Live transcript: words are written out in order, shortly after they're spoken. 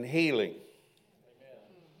Healing.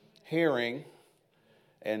 Hearing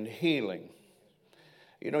and healing.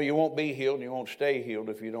 You know, you won't be healed and you won't stay healed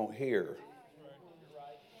if you don't hear.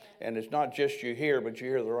 And it's not just you hear, but you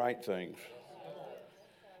hear the right things.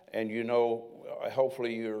 And you know,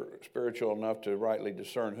 hopefully you're spiritual enough to rightly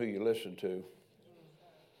discern who you listen to.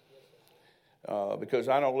 Because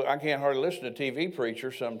I can't hardly listen to TV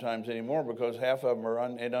preachers sometimes anymore because half of them are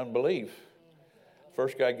in unbelief.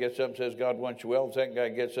 First guy gets up and says, God wants you well. The second guy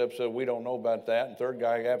gets up and says, we don't know about that. And third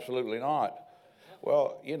guy, absolutely not.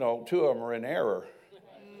 Well, you know, two of them are in error.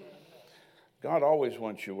 God always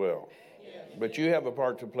wants you well. But you have a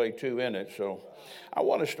part to play too in it. So I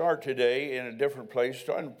want to start today in a different place.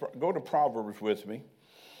 Go to Proverbs with me.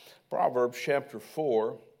 Proverbs chapter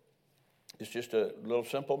 4. It's just a little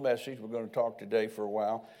simple message. We're going to talk today for a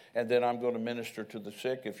while. And then I'm going to minister to the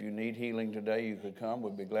sick. If you need healing today, you could come.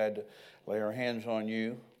 We'd be glad to lay our hands on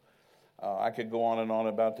you. I could go on and on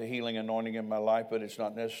about the healing anointing in my life, but it's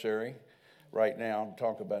not necessary right now to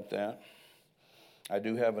talk about that. I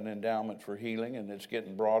do have an endowment for healing, and it's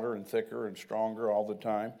getting broader and thicker and stronger all the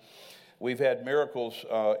time. We've had miracles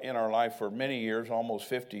in our life for many years, almost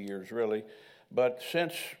 50 years really. But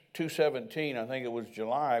since 2017, I think it was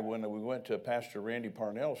July, when we went to Pastor Randy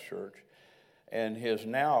Parnell's church, and his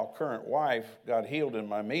now current wife got healed in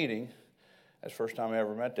my meeting. That's the first time I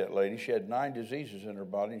ever met that lady. She had 9 diseases in her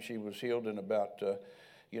body, and she was healed in about,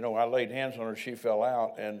 I laid hands on her, she fell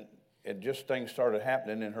out, and just things started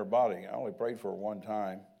happening in her body. I only prayed for her one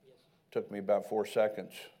time. It took me about 4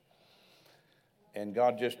 seconds. And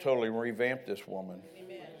God just totally revamped this woman.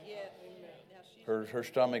 Amen. Her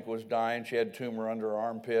stomach was dying. She had a tumor under her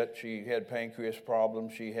armpit. She had pancreas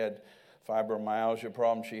problems. She had fibromyalgia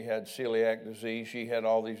problems. She had celiac disease. She had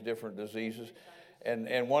all these different diseases.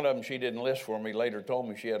 And one of them she didn't list for me, later told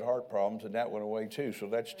me she had heart problems, and that went away too. So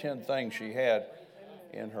that's 10 things she had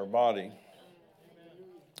in her body.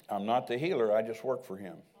 I'm not the healer. I just work for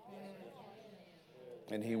him.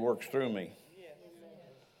 And he works through me.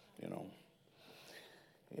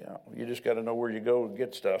 Yeah, you just got to know where you go to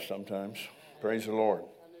get stuff sometimes. Praise the Lord.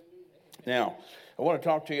 Now, I want to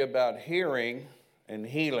talk to you about hearing and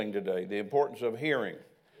healing today, the importance of hearing.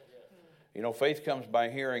 You know, faith comes by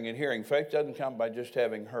hearing and hearing. Faith doesn't come by just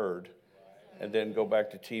having heard and then go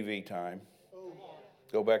back to TV time,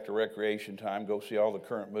 go back to recreation time, go see all the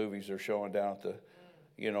current movies they're showing down at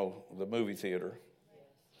the movie theater,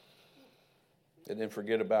 and then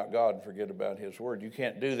forget about God and forget about His Word. You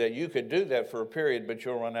can't do that. You could do that for a period, but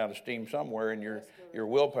you'll run out of steam somewhere, and your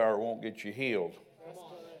willpower won't get you healed.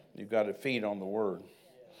 You've got to feed on the Word.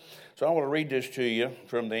 So I want to read this to you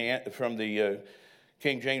from the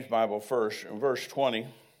King James Bible first. In verse 20, it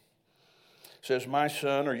says, "My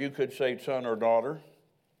son," or you could say son or daughter,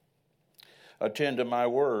 "attend to my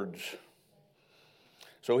words."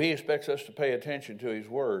 So He expects us to pay attention to His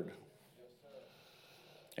Word.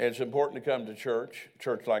 And it's important to come to church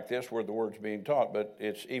like this where the Word's being taught, but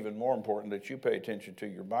it's even more important that you pay attention to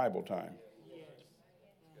your Bible time.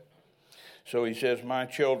 So He says, "My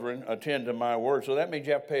children, attend to my word." So that means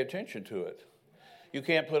you have to pay attention to it. You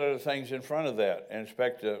can't put other things in front of that and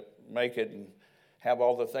expect to make it and have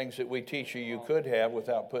all the things that we teach you could have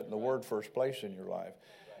without putting the Word first place in your life.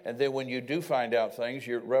 And then when you do find out things,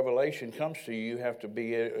 your revelation comes to you, you have to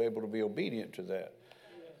be able to be obedient to that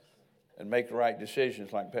and make the right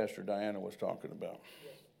decisions like Pastor Diana was talking about.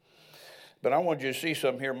 But I want you to see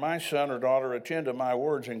something here. "My son or daughter, attend to my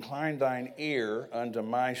words, incline thine ear unto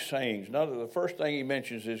my sayings." Now, the first thing he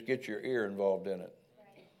mentions is get your ear involved in it.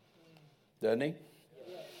 Doesn't he? It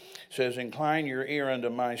says, "Incline your ear unto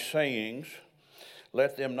my sayings.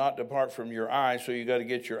 Let them not depart from your eyes." So you got to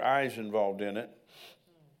get your eyes involved in it.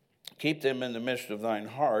 "Keep them in the midst of thine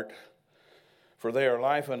heart, for they are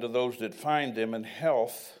life unto those that find them, and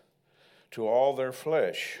health to all their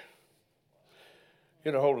flesh."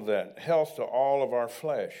 Get a hold of that. Health to all of our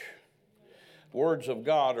flesh. Words of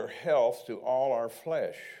God are health to all our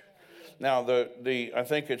flesh. Now, I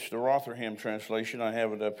think it's the Rotherham translation. I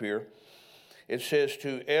have it up here. It says,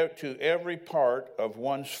 to every part of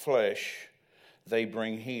one's flesh, they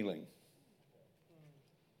bring healing.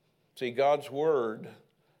 See, God's Word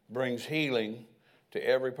brings healing to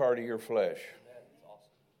every part of your flesh.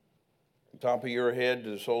 From the top of your head to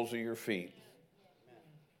the soles of your feet.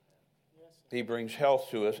 He brings health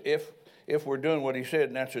to us if we're doing what He said,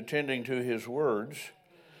 and that's attending to His words,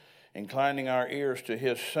 inclining our ears to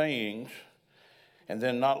His sayings, and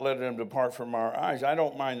then not letting them depart from our eyes. I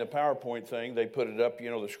don't mind the PowerPoint thing. They put it up,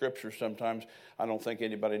 the scriptures sometimes. I don't think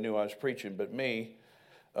anybody knew I was preaching but me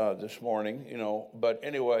this morning, But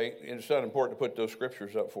anyway, it's not important to put those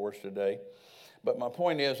scriptures up for us today. But my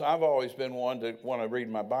point is, I've always been one to want to read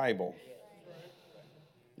my Bible.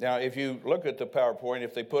 Now, if you look at the PowerPoint,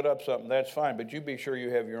 if they put up something, that's fine, but you be sure you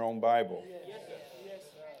have your own Bible.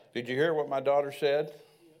 Did you hear what my daughter said?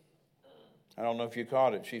 I don't know if you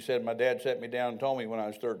caught it. She said, my dad sat me down and told me when I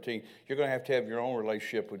was 13, you're going to have your own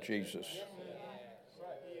relationship with Jesus.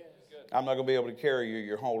 I'm not going to be able to carry you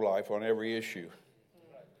your whole life on every issue.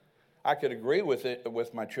 I could agree with it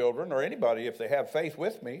with my children or anybody if they have faith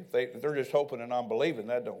with me. If they're just hoping and I'm believing,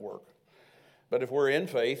 that don't work. But if we're in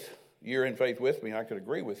faith, you're in faith with me, I could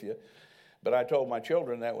agree with you. But I told my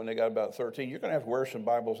children that when they got about 13, you're going to have to wear some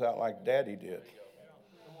Bibles out like Daddy did.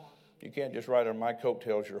 You can't just ride on my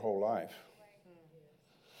coattails your whole life.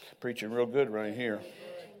 Preaching real good right here.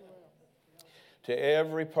 To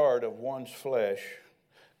every part of one's flesh,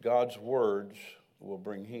 God's words will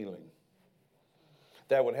bring healing.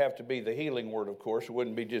 That would have to be the healing word, of course. It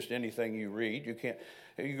wouldn't be just anything you read. You can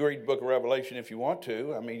read the book of Revelation if you want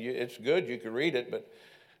to. I mean, it's good. You can read it, but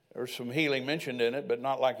there's some healing mentioned in it, but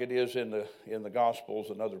not like it is in the Gospels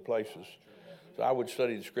and other places. So I would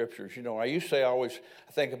study the Scriptures. You know, I used to say I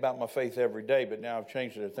think about my faith every day, but now I've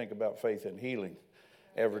changed it to think about faith and healing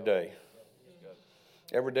every day.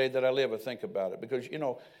 Every day that I live, I think about it. Because, you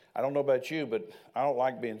know, I don't know about you, but I don't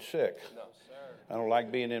like being sick. I don't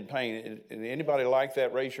like being in pain. Anybody like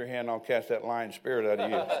that, raise your hand, I'll cast that lying spirit out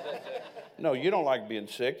of you. No, you don't like being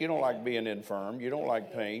sick. You don't like being infirm. You don't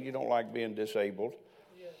like pain. You don't like being disabled.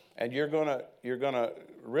 And you're gonna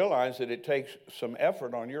realize that it takes some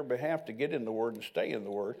effort on your behalf to get in the Word and stay in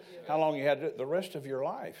the Word. How long you had to do it? The rest of your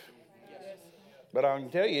life. But I can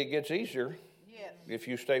tell you it gets easier if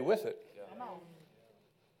you stay with it.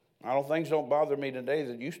 Things don't bother me today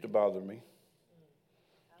that used to bother me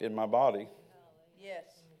in my body. Yes.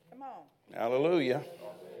 Come on. Hallelujah.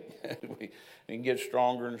 We can get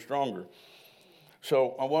stronger and stronger.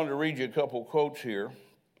 So I wanted to read you a couple quotes here.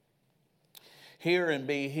 Hear and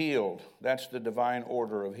be healed. That's the divine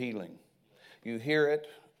order of healing. You hear it,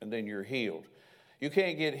 and then you're healed. You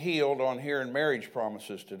can't get healed on hearing marriage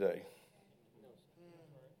promises today.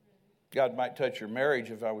 God might touch your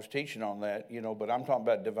marriage if I was teaching on that, but I'm talking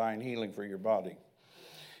about divine healing for your body.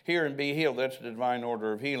 Hear and be healed. That's the divine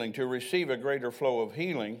order of healing. To receive a greater flow of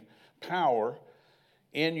healing power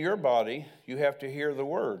in your body, you have to hear the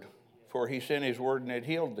word. For he sent his word and it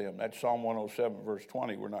healed them. That's Psalm 107, verse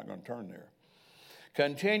 20. We're not going to turn there.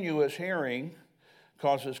 Continuous hearing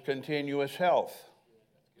causes continuous health.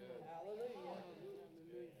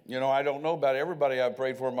 I don't know about everybody I've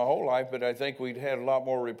prayed for my whole life, but I think we'd had a lot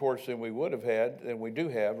more reports than we would have had, than we do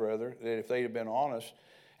have, rather, that if they'd have been honest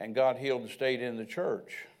and God healed and stayed in the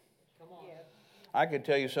church. I could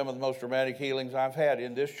tell you some of the most dramatic healings I've had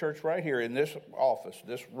in this church right here, in this office,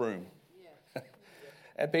 this room.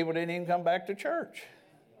 And people didn't even come back to church.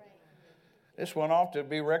 This went off to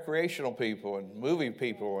be recreational people and movie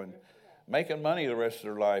people and making money the rest of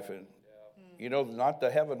their life. And, not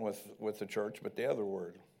the heaven with the church, but the other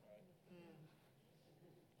word.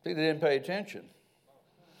 See, they didn't pay attention.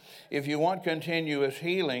 If you want continuous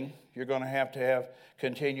healing, you're going to have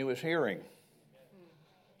continuous hearing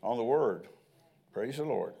on the word. Praise the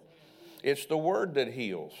Lord. It's the word that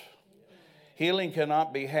heals. Healing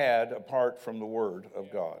cannot be had apart from the word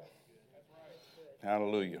of God.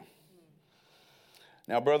 Hallelujah.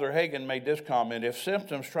 Now, Brother Hagin made this comment: if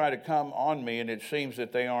symptoms try to come on me and it seems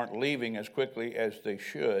that they aren't leaving as quickly as they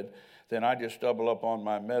should, then I just double up on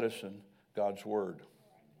my medicine, God's word.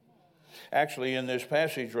 Actually, in this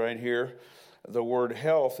passage right here, the word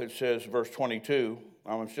health, it says, verse 22,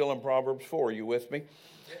 I'm still in Proverbs 4, you with me?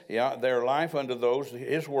 Yeah, they're life unto those,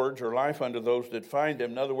 his words are life unto those that find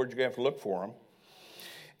them. In other words, you have to look for them.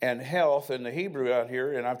 And health in the Hebrew out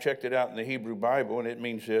here, and I've checked it out in the Hebrew Bible, and it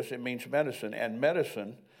means this, it means medicine, and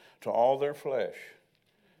medicine to all their flesh.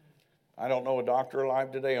 I don't know a doctor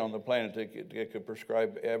alive today on the planet that could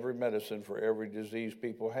prescribe every medicine for every disease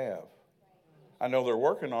people have. I know they're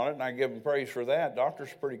working on it, and I give them praise for that.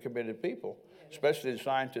 Doctors are pretty committed people, especially the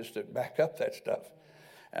scientists that back up that stuff.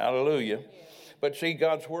 Hallelujah. But see,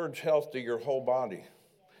 God's word's health to your whole body,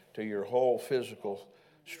 to your whole physical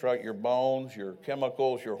structure, your bones, your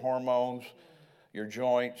chemicals, your hormones, your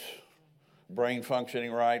joints, brain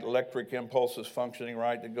functioning right, electric impulses functioning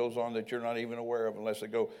right that goes on that you're not even aware of unless they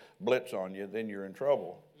go blitz on you, then you're in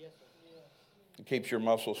trouble. It keeps your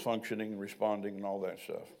muscles functioning and responding and all that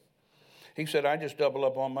stuff. He said, I just double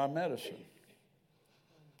up on my medicine.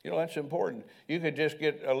 That's important. You could just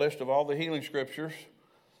get a list of all the healing scriptures,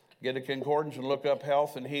 get a concordance and look up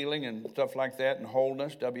health and healing and stuff like that, and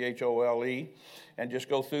wholeness, W-H-O-L-E, and just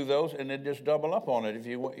go through those and then just double up on it. If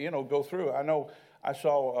you go through. I know I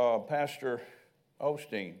saw Pastor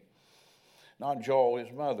Osteen Not Joel,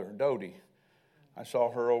 his mother, Dodie. I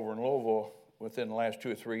saw her over in Louisville within the last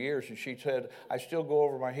 2 or 3 years, and she said, I still go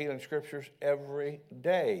over my healing scriptures every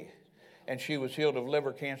day. And she was healed of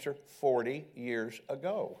liver cancer 40 years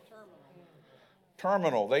ago.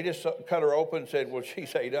 Terminal. They just cut her open and said, well,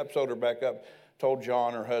 she's ate up, sewed her back up, told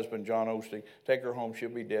John, her husband, John Osteen, take her home, she'll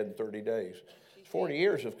be dead in 30 days. 40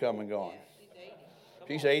 years have come and gone.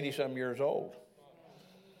 She's 80-some years old.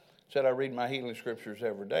 Said, I read my healing scriptures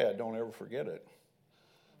every day. I don't ever forget it.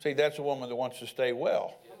 See, that's a woman that wants to stay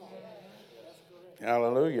well.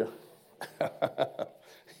 Hallelujah.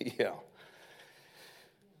 Yeah.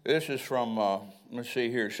 This is from, let's see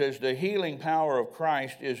here. It says, the healing power of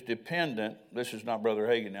Christ is dependent. This is not Brother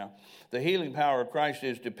Hagin now. The healing power of Christ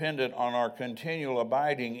is dependent on our continual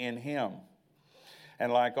abiding in him.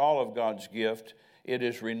 And like all of God's gift, it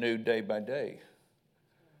is renewed day by day.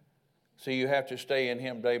 See, you have to stay in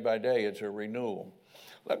him day by day. It's a renewal.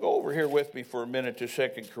 Let's go over here with me for a minute to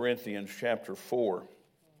 2 Corinthians chapter 4.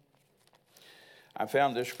 I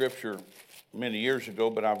found this scripture many years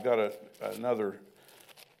ago, but I've got another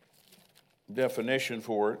definition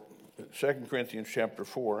for it. 2 Corinthians chapter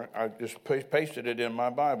 4. I just pasted it in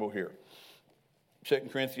my Bible here. 2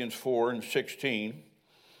 Corinthians 4 and 16.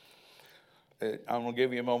 I'm going to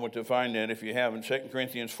give you a moment to find that if you haven't. 2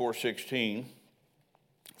 Corinthians 4:16.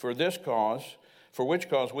 For which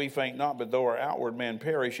cause we faint not, but though our outward man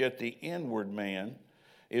perish, yet the inward man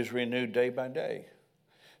is renewed day by day.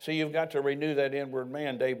 See, you've got to renew that inward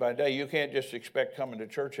man day by day. You can't just expect coming to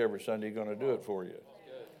church every Sunday going to do it for you.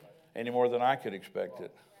 Any more than I could expect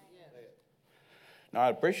it. Now, I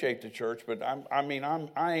appreciate the church, but I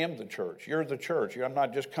am the church. You're the church. I'm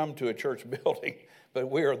not just come to a church building, but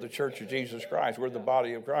we are the church of Jesus Christ. We're the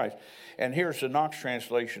body of Christ. And here's the Knox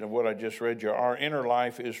translation of what I just read you. Our inner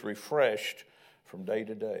life is refreshed from day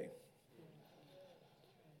to day.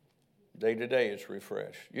 Day to day it's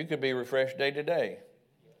refreshed. You could be refreshed day to day.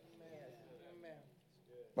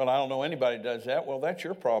 Well, I don't know anybody does that. Well, that's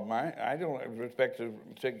your problem. I don't expect to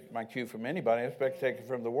take my cue from anybody. I expect to take it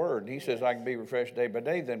from the Word. He says I can be refreshed day by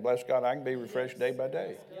day. Then, bless God, I can be refreshed day by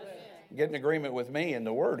day. Get in agreement with me in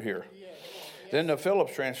the Word here. Then the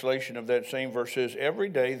Phillips translation of that same verse says, every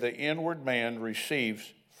day the inward man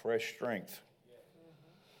receives fresh strength.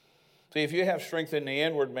 See, if you have strength in the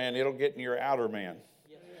inward man, it'll get in your outer man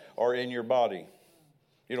or in your body.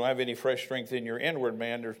 You don't have any fresh strength in your inward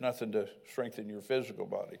man, there's nothing to strengthen your physical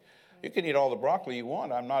body. You can eat all the broccoli you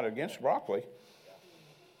want. I'm not against broccoli.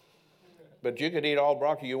 But you could eat all the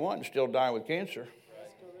broccoli you want and still die with cancer.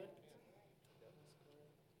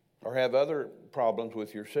 Or have other problems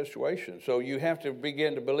with your situation. So you have to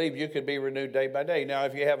begin to believe you could be renewed day by day. Now,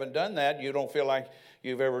 if you haven't done that, you don't feel like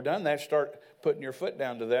you've ever done that, start putting your foot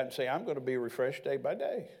down to that and say, I'm going to be refreshed day by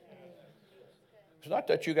day. It's not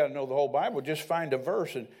that you got to know the whole Bible. Just find a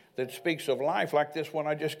verse that speaks of life like this one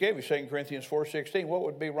I just gave you, 2 Corinthians 4:16. What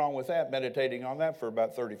would be wrong with that? Meditating on that for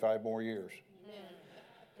about 35 more years.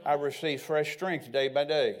 I receive fresh strength day by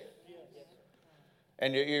day.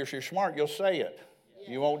 And if you're smart, you'll say it.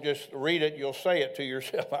 You won't just read it, you'll say it to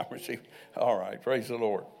yourself. I receive. All right, praise the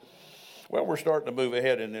Lord. Well, we're starting to move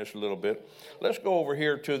ahead in this a little bit. Let's go over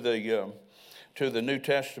here to the New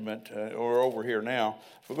Testament, or over here now.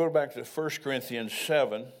 If we go back to 1 Corinthians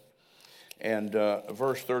 7 and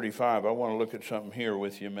verse 35, I want to look at something here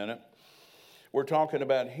with you a minute. We're talking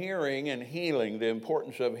about hearing and healing, the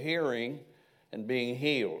importance of hearing and being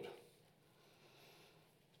healed.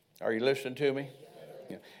 Are you listening to me?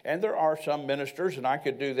 Yeah. And there are some ministers, and I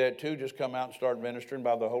could do that too, just come out and start ministering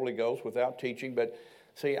by the Holy Ghost without teaching. But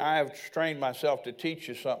see, I have trained myself to teach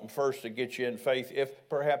you something first to get you in faith. If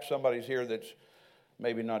perhaps somebody's here that's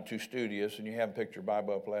maybe not too studious and you haven't picked your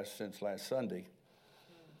Bible up since last Sunday,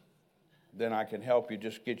 then I can help you,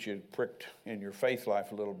 just get you pricked in your faith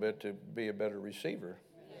life a little bit to be a better receiver.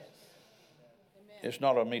 Yes. It's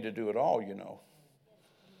not on me to do it all, you know.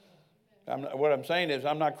 What I'm saying is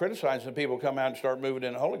I'm not criticizing people come out and start moving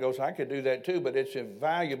in the Holy Ghost. I could do that too, but it's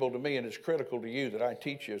invaluable to me and it's critical to you that I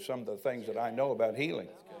teach you some of the things that I know about healing.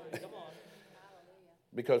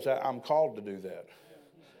 Because I'm called to do that.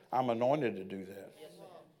 I'm anointed to do that.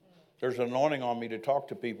 There's an anointing on me to talk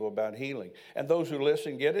to people about healing. And those who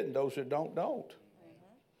listen get it, and those who don't.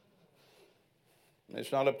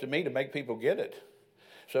 It's not up to me to make people get it.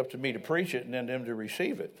 It's up to me to preach it and then them to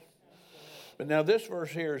receive it. But now this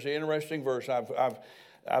verse here is an interesting verse.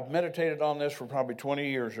 I've meditated on this for probably 20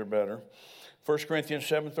 years or better. 1 Corinthians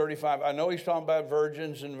 7:35. I know he's talking about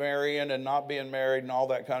virgins and marrying and not being married and all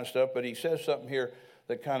that kind of stuff, but he says something here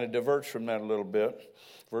that kind of diverts from that a little bit.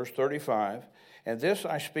 Verse 35. And this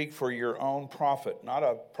I speak for your own profit, not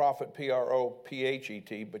a profit,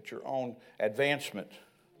 P-R-O-P-H-E-T, but your own advancement.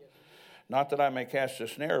 Not that I may cast a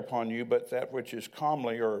snare upon you, but that which is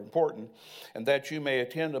comely or important, and that you may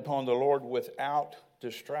attend upon the Lord without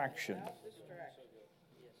distraction.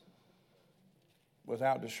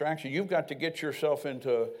 Without distraction. You've got to get yourself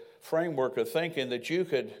into a framework of thinking that you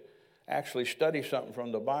could actually study something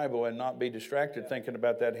from the Bible and not be distracted thinking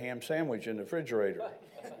about that ham sandwich in the refrigerator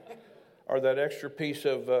or that extra piece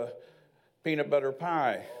of peanut butter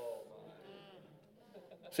pie.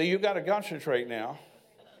 See, you've got to concentrate now.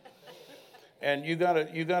 And you got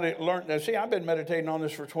to learn. Now, see, I've been meditating on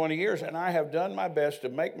this for 20 years, and I have done my best to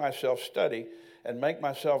make myself study and make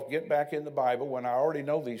myself get back in the Bible when I already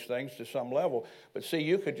know these things to some level. But see,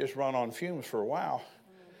 you could just run on fumes for a while.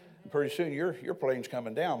 And pretty soon your plane's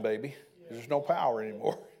coming down, baby. There's no power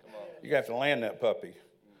anymore. You have to land that puppy.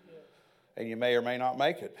 And you may or may not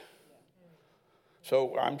make it.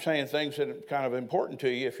 So I'm saying things that are kind of important to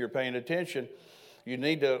you if you're paying attention. You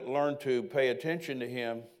need to learn to pay attention to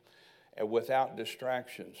him without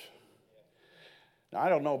distractions. Now, I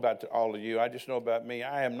don't know about all of you. I just know about me.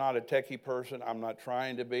 I am not a techie person. I'm not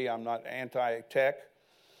trying to be. I'm not anti-tech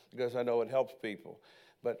because I know it helps people.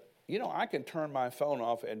 But, you know, I can turn my phone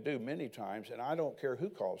off and do many times, and I don't care who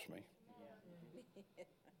calls me.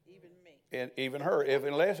 Even me. And even her,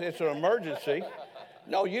 unless it's an emergency.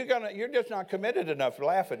 No, you're just not committed enough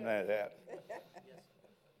laughing at that.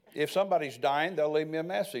 If somebody's dying, they'll leave me a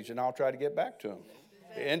message, and I'll try to get back to them.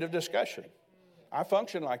 The end of discussion. I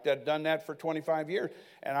function like that, done that for 25 years,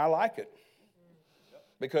 and I like it.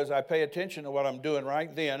 Because I pay attention to what I'm doing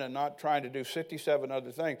right then and not trying to do 57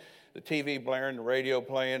 other things. The TV blaring, the radio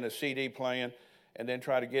playing, the CD playing, and then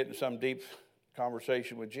try to get in some deep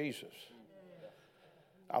conversation with Jesus.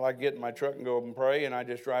 I like to get in my truck and go and pray, and I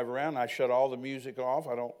just drive around. I shut all the music off.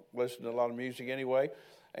 I don't listen to a lot of music anyway.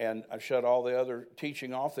 And I shut all the other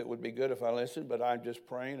teaching off that would be good if I listened, but I'm just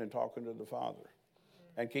praying and talking to the Father.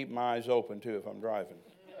 And keep my eyes open, too, if I'm driving.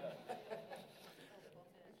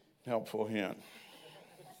 Helpful hint.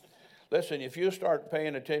 Listen, if you start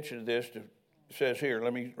paying attention to this, it says here,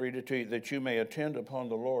 let me read it to you, that you may attend upon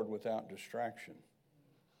the Lord without distraction.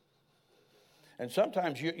 And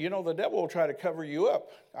sometimes, you know, the devil will try to cover you up.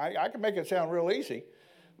 I can make it sound real easy,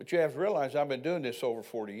 but you have to realize I've been doing this over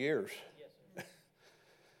 40 years.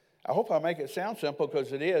 I hope I make it sound simple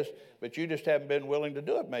because it is, but you just haven't been willing to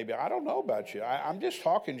do it maybe. I don't know about you. I'm just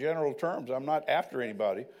talking general terms. I'm not after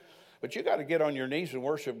anybody. But you got to get on your knees and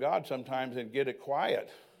worship God sometimes and get it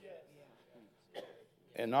quiet.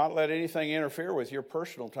 And not let anything interfere with your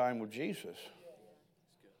personal time with Jesus.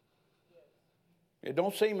 It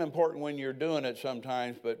don't seem important when you're doing it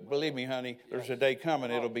sometimes, but believe me, honey, there's a day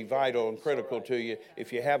coming. It'll be vital and critical to you.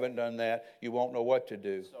 If you haven't done that, you won't know what to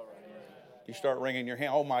do. You start wringing your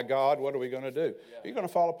hand. Oh, my God, what are we going to do? You're going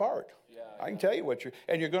to fall apart. I can tell you what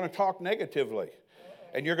and you're going to talk negatively.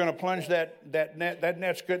 And you're going to plunge that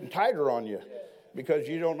net's getting tighter on you because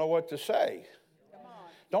you don't know what to say.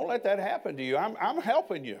 Don't let that happen to you. I'm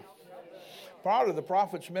helping you. Part of the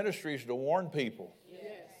prophet's ministry is to warn people.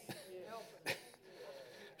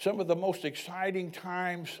 Some of the most exciting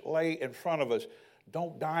times lay in front of us.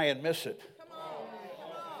 Don't die and miss it.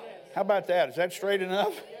 How about that? Is that straight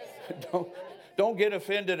enough? Don't get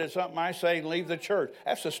offended at something I say and leave the church.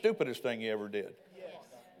 That's the stupidest thing you ever did.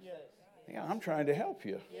 Yeah, I'm trying to help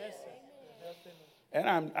you.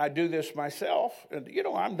 And I do this myself. And, you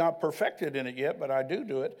know, I'm not perfected in it yet, but I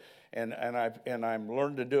do it. And I'm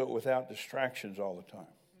learned to do it without distractions all the time.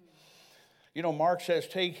 You know, Mark says,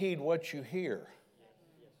 take heed what you hear.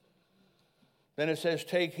 Then it says,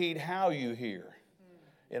 take heed how you hear.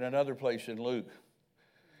 In another place in Luke.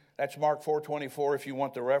 That's Mark 4:24. If you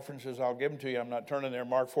want the references, I'll give them to you. I'm not turning there.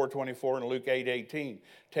 Mark 4:24 and Luke 8:18.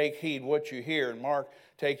 Take heed what you hear. And Mark,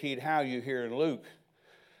 take heed how you hear in Luke.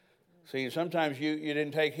 See, sometimes you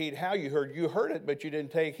didn't take heed how you heard. You heard it, but you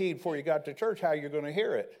didn't take heed before you got to church how you're going to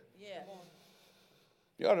hear it. Yes.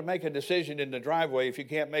 You ought to make a decision in the driveway if you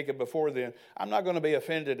can't make it before then. I'm not going to be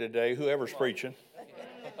offended today, whoever's preaching.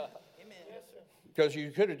 Because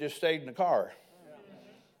you could have just stayed in the car.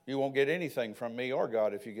 You won't get anything from me or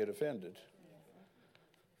God if you get offended.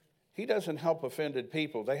 He doesn't help offended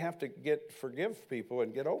people. They have to forgive people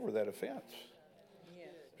and get over that offense.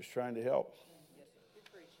 Just trying to help.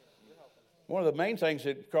 One of the main things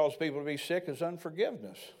that causes people to be sick is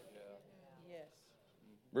unforgiveness.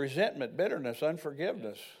 Resentment, bitterness,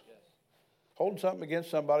 unforgiveness. Holding something against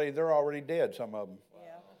somebody, they're already dead, some of them.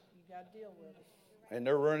 Yeah, you got to deal with it. And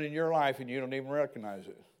they're ruining your life and you don't even recognize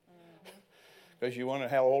it. Because you want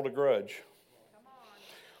to hold a grudge.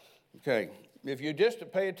 Okay, If you just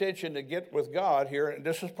pay attention to get with God here, and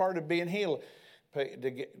this is part of being healed.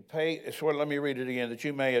 Let me read it again. That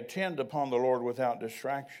you may attend upon the Lord without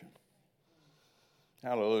distraction.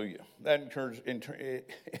 Hallelujah. That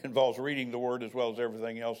involves reading the Word as well as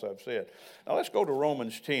everything else I've said. Now let's go to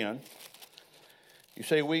Romans 10. You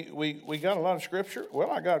say, we got a lot of Scripture?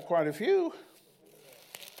 Well, I got quite a few.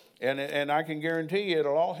 And I can guarantee you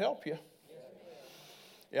it'll all help you.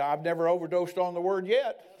 Yeah, I've never overdosed on the Word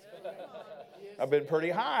yet. I've been pretty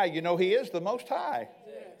high. You know, He is the Most High.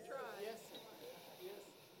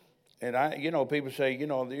 And people say,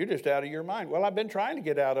 you're just out of your mind. Well, I've been trying to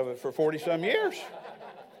get out of it for 40-some years.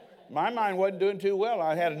 My mind wasn't doing too well.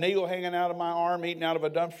 I had a needle hanging out of my arm, eating out of a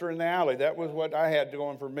dumpster in the alley. That was what I had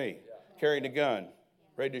going for me. Carrying a gun,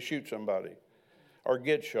 ready to shoot somebody or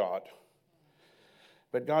get shot.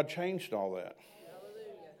 But God changed all that.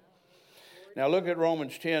 Now look at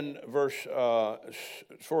Romans 10, verse 4.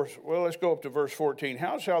 Well, let's go up to verse 14.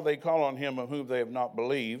 How shall they call on him of whom they have not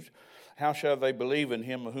believed? How shall they believe in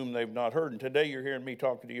him of whom they've not heard? And today you're hearing me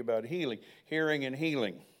talking to you about hearing and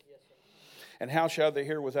healing. And how shall they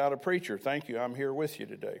hear without a preacher? Thank you, I'm here with you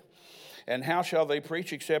today. And how shall they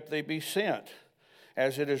preach except they be sent?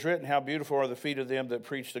 As it is written, how beautiful are the feet of them that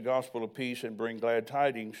preach the gospel of peace and bring glad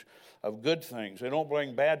tidings of good things. They don't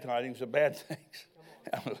bring bad tidings of bad things.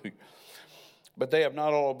 Hallelujah. But they have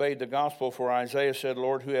not all obeyed the gospel, for Isaiah said,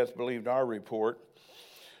 Lord, who hath believed our report?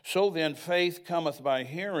 So then faith cometh by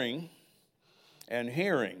hearing, and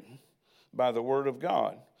hearing by the word of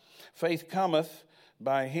God. Faith cometh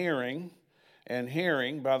by hearing, and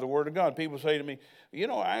hearing by the word of God. People say to me,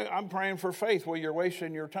 I'm praying for faith. Well, you're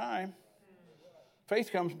wasting your time.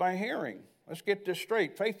 Faith comes by hearing. Let's get this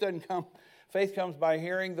straight. Faith comes by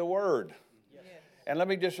hearing the word. Yes. And let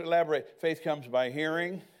me just elaborate. Faith comes by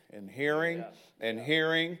hearing, and hearing, and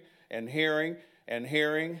hearing, and hearing, and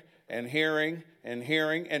hearing, and hearing, and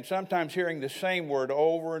hearing, and sometimes hearing the same word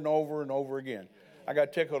over and over and over again. I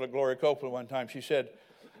got tickled at Gloria Copeland one time. She said,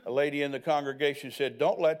 a lady in the congregation said,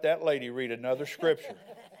 don't let that lady read another scripture.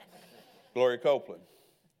 Gloria Copeland.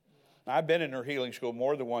 Now, I've been in her healing school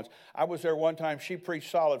more than once. I was there one time. She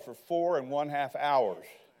preached solid for 4.5 hours.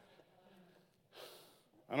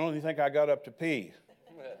 I don't even think I got up to pee.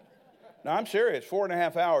 Now, I'm serious.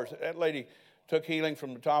 4.5 hours. That lady took healing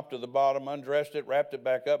from the top to the bottom, undressed it, wrapped it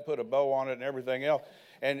back up, put a bow on it and everything else.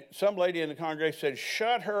 And some lady in the congregation said,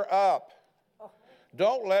 shut her up.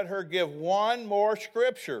 Don't let her give one more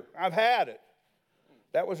scripture. I've had it.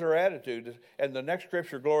 That was her attitude. And the next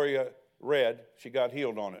scripture Gloria read, she got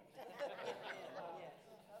healed on it.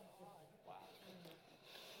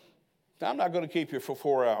 Now, I'm not going to keep you for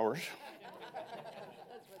 4 hours.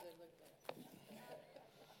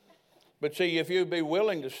 But see, if you'd be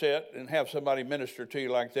willing to sit and have somebody minister to you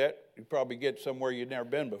like that, you'd probably get somewhere you'd never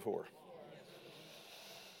been before.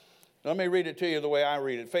 Let me read it to you the way I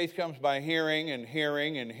read it. Faith comes by hearing and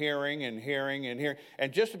hearing and hearing and hearing and hearing.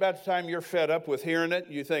 And just about the time you're fed up with hearing it,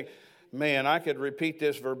 you think, man, I could repeat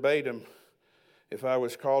this verbatim if I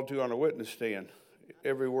was called to on a witness stand.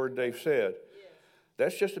 Every word they've said.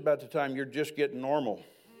 That's just about the time you're just getting normal.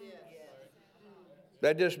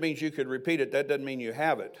 That just means you could repeat it. That doesn't mean you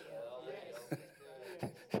have it.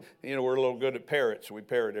 We're a little good at parrots. We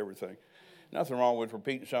parrot everything. Nothing wrong with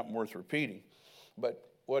repeating something worth repeating. But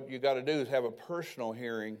what you got to do is have a personal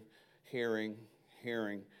hearing him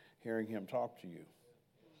talk to you.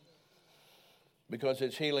 Because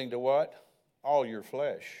it's healing to what? All your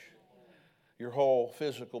flesh. Your whole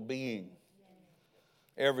physical being.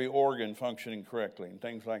 Every organ functioning correctly and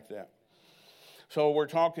things like that. So we're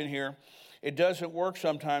talking here. It doesn't work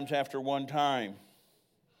sometimes after one time.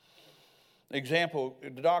 Example, the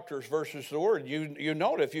doctors versus the word. You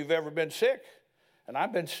know it if you've ever been sick. And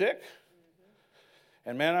I've been sick.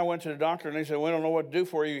 And man, I went to the doctor and they said, we don't know what to do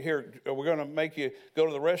for you here. We're going to make you go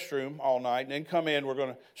to the restroom all night and then come in. We're going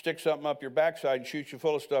to stick something up your backside and shoot you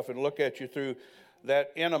full of stuff and look at you through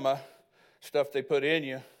that enema stuff they put in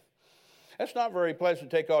you. That's not very pleasant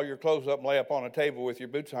to take all your clothes up and lay up on a table with your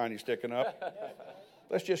boots hiney sticking up.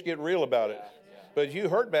 Let's just get real about it. But if you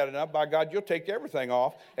hurt bad enough, by God, you'll take everything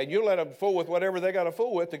off and you'll let them fool with whatever they got to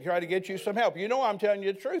fool with to try to get you some help. You know I'm telling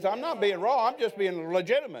you the truth. I'm not being raw. I'm just being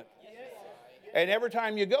legitimate. And every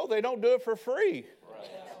time you go, they don't do it for free.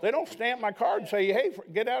 They don't stamp my card and say, hey,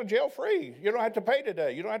 get out of jail free. You don't have to pay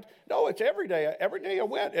today. You don't have to. No, it's every day. Every day I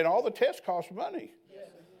went, and all the tests cost money.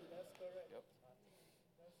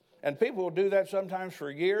 And people will do that sometimes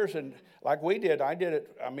for years, and like we did, I did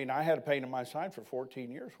it. I mean, I had a pain in my side for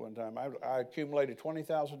 14 years one time. I accumulated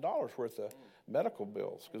 $20,000 worth of medical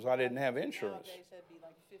bills because I didn't have insurance. Nowadays, that'd be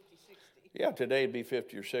like 50, 60. Yeah, today it'd be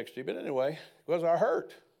 50 or 60. But anyway, because I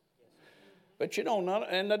hurt. But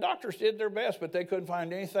and the doctors did their best, but they couldn't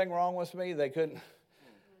find anything wrong with me. They couldn't.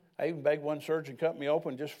 I even begged one surgeon, cut me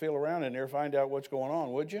open, just feel around in there, find out what's going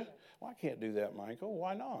on, would you? Well, I can't do that, Michael.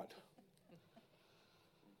 Why not?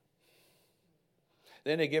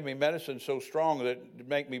 Then they give me medicine so strong that it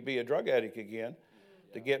make me be a drug addict again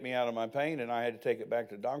to get me out of my pain, and I had to take it back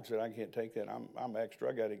to the doctor. Said, I can't take that. I'm an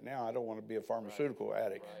ex-drug addict now. I don't want to be a pharmaceutical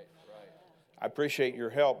addict. I appreciate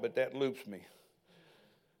your help, but that loops me.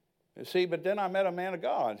 You see, but then I met a man of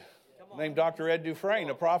God named Dr. Ed Dufresne,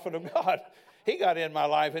 a prophet of God. He got in my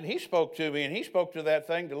life, and he spoke to me, and he spoke to that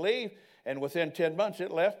thing to leave, and within 10 months,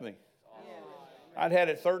 it left me. I'd had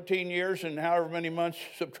it 13 years and however many months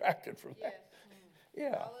subtracted from that.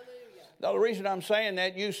 Yeah. Now, the reason I'm saying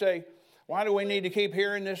that, you say, why do we need to keep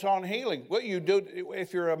hearing this on healing? What you do,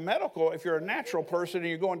 if you're a natural person and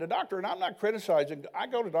you're going to doctor, and I'm not criticizing, I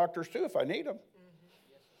go to doctors too if I need them.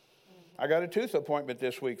 I got a tooth appointment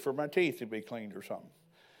this week for my teeth to be cleaned or something.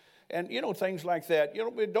 And, things like that.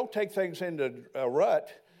 Don't take things into a rut,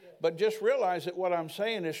 but just realize that what I'm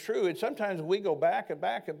saying is true. And sometimes we go back and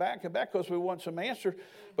back and back and back because we want some answers.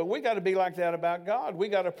 But we got to be like that about God. We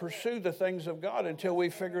got to pursue the things of God until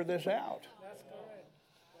we figure this out. That's good.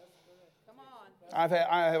 Come on.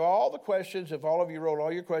 I have all the questions. If all of you wrote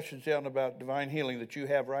all your questions down about divine healing that you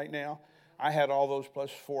have right now, I had all those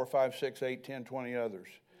plus 4, 5, 6, 8, 10, 20 others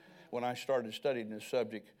when I started studying this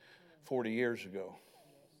subject 40 years ago.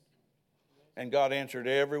 And God answered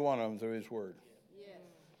every one of them through His Word. Yes.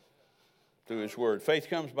 Through His Word. Faith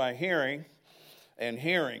comes by hearing, and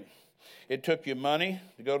hearing. It took you money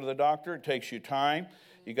to go to the doctor. It takes you time.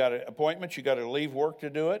 You got appointments. You got to leave work to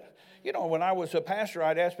do it. When I was a pastor,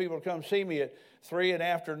 I'd ask people to come see me at 3 in the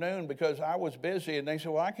afternoon because I was busy. And they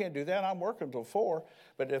said, well, I can't do that. I'm working until 4.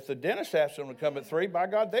 But if the dentist asked them to come at 3, by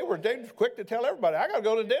God, they were quick to tell everybody, I got to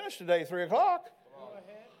go to the dentist today at 3 o'clock.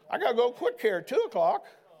 I got to go quick care at 2 o'clock.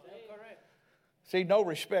 See, no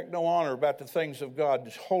respect, no honor about the things of God,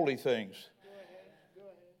 just holy things.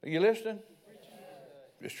 Are you listening?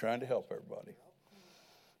 Just trying to help everybody.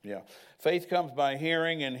 Yeah. Faith comes by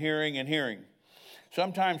hearing and hearing and hearing.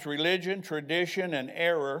 Sometimes religion, tradition, and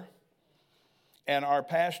error and our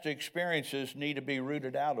past experiences need to be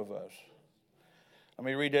rooted out of us. Let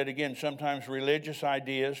me read that again. Sometimes religious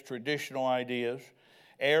ideas, traditional ideas,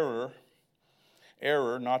 error,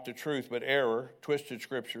 not the truth, but error, twisted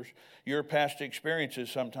scriptures, your past experiences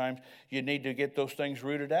sometimes, you need to get those things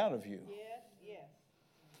rooted out of you. Yes.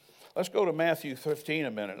 Let's go to Matthew 15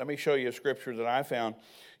 a minute. Let me show you a scripture that I found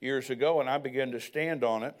years ago, and I began to stand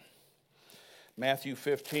on it. Matthew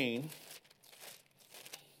 15.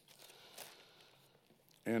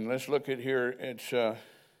 And let's look at here. It's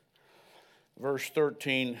verse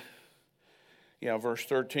 13. Yeah, verse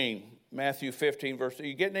 13. Matthew 15, verse. Are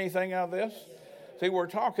you getting anything out of this? See, we're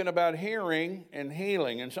talking about hearing and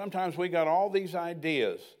healing, and sometimes we got all these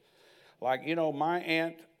ideas. Like, my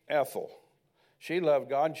Aunt Ethel, she loved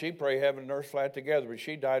God, and she prayed heaven and earth flat together, but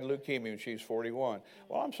she died of leukemia when she was 41.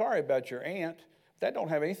 Well, I'm sorry about your aunt. That don't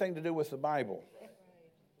have anything to do with the Bible.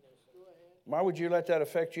 Why would you let that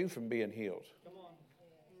affect you from being healed?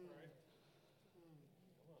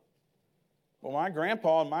 Well, my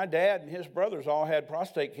grandpa and my dad and his brothers all had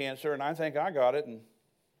prostate cancer, and I think I got it, and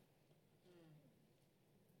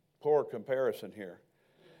poor comparison here.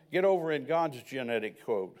 Get over in God's genetic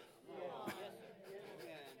code.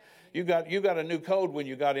 You got a new code when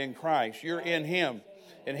you got in Christ. You're in Him,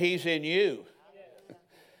 and He's in you.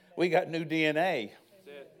 We got new DNA.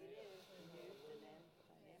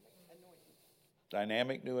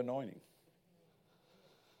 Dynamic new anointing.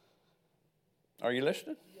 Are you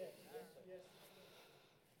listening?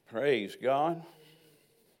 Praise God.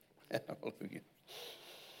 Hallelujah.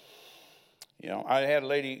 I had a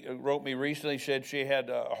lady who wrote me recently, said she had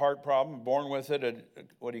a heart problem, born with it,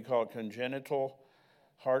 what do you call it, congenital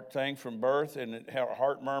heart thing from birth, and it had a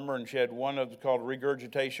heart murmur, and she had one of called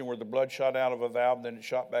regurgitation where the blood shot out of a valve, and then it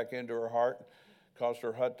shot back into her heart, caused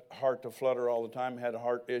her heart to flutter all the time, had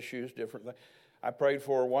heart issues, different things. I prayed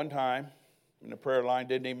for her one time in the prayer line,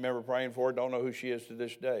 didn't even remember praying for her, don't know who she is to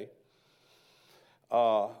this day.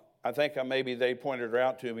 I think maybe they pointed her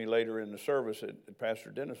out to me later in the service at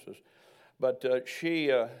Pastor Dennis's. But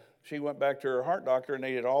she went back to her heart doctor, and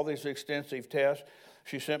they did all these extensive tests.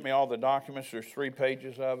 She sent me all the documents. There's 3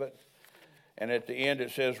 pages of it. And at the end, it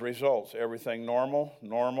says results. Everything normal,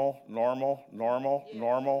 normal, normal, normal,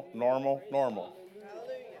 normal, normal, normal.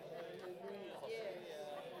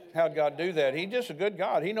 How'd God do that? He's just a good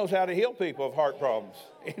God. He knows how to heal people of heart problems.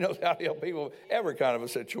 He knows how to heal people of every kind of a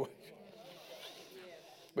situation.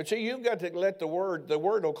 But see, you've got to let the word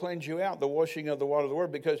will cleanse you out, the washing of the water of the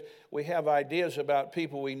word, because we have ideas about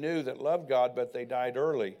people we knew that loved God, but they died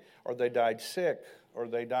early, or they died sick, or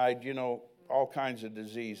they died, all kinds of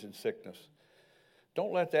disease and sickness.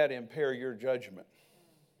 Don't let that impair your judgment.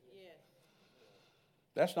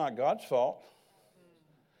 That's not God's fault.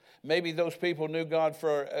 Maybe those people knew God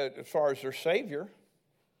as far as their Savior.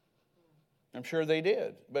 I'm sure they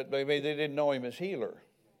did, but maybe they didn't know Him as healer.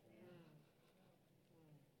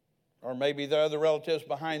 Or maybe the other relatives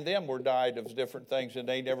behind them died of different things, and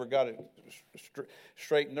they never got it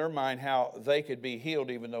straight in their mind how they could be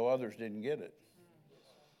healed even though others didn't get it.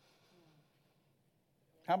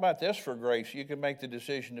 How about this for grace? You can make the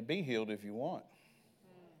decision to be healed if you want.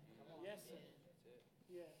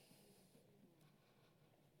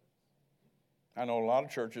 I know a lot of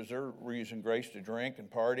churches, they're using grace to drink and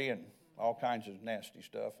party and all kinds of nasty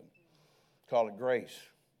stuff and call it grace.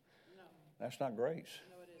 That's not grace.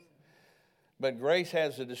 But grace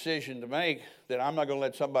has a decision to make that I'm not going to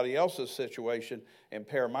let somebody else's situation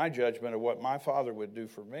impair my judgment of what my Father would do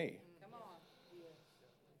for me. Come on.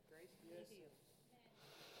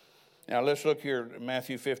 Now let's look here at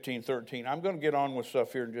Matthew 15:13. I'm going to get on with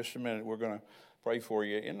stuff here in just a minute. We're going to pray for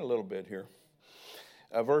you in a little bit here.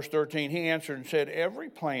 Verse 13, He answered and said, every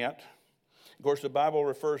plant, of course the Bible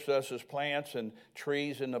refers to us as plants, and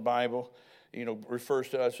trees in the Bible, refers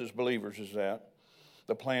to us as believers as that.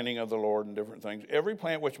 The planting of the Lord and different things. Every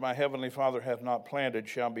plant which my heavenly Father hath not planted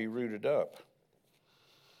shall be rooted up.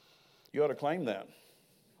 You ought to claim that.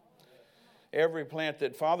 Every plant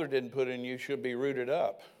that Father didn't put in you should be rooted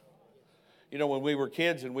up. When we were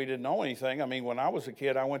kids and we didn't know anything, when I was a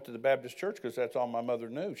kid, I went to the Baptist church because that's all my mother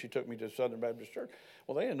knew. She took me to Southern Baptist Church.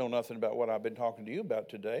 Well, they didn't know nothing about what I've been talking to you about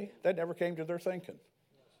today. That never came to their thinking.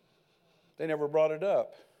 They never brought it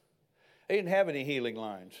up. They didn't have any healing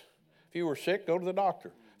lines. If you were sick, go to the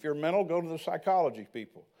doctor. If you're mental, go to the psychology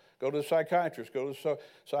people. Go to the psychiatrist. Go to the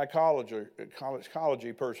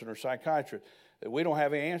psychology person or psychiatrist. We don't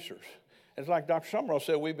have any answers. It's like Dr. Summerall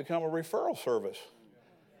said, we become a referral service.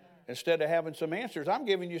 Instead of having some answers, I'm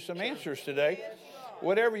giving you some answers today.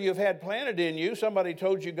 Whatever you've had planted in you, somebody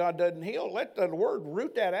told you God doesn't heal, let the word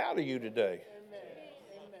root that out of you today.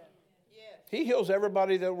 Amen. He heals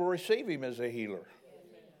everybody that will receive Him as a healer.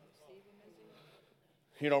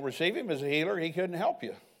 If you don't receive Him as a healer, He couldn't help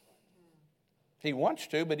you. He wants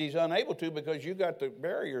to, but He's unable to because you got the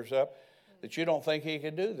barriers up that you don't think He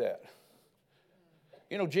could do that.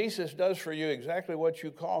 Jesus does for you exactly what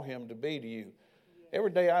you call Him to be to you. Every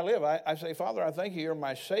day I live, I say, Father, I thank you, you're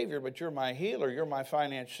my Savior, but you're my healer, you're my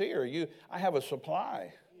financier. I have a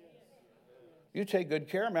supply. You take good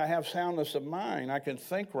care of me. I have soundness of mind. I can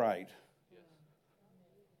think right.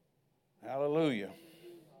 Hallelujah.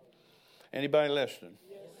 Anybody listening?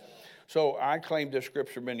 So I claimed this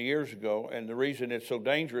scripture many years ago, and the reason it's so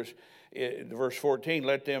dangerous, verse 14,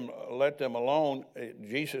 let them alone.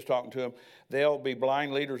 Jesus talking to them, they'll be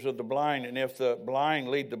blind leaders of the blind, and if the blind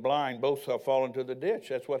lead the blind, both shall fall into the ditch.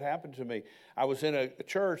 That's what happened to me. I was in a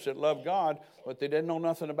church that loved God, but they didn't know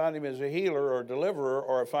nothing about Him as a healer or a deliverer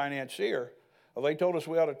or a financier. Well, they told us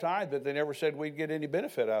we ought to tithe, but they never said we'd get any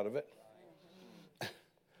benefit out of it.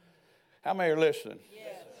 How many are listening?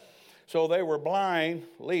 Yes. So they were blind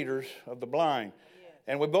leaders of the blind,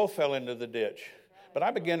 and we both fell into the ditch. But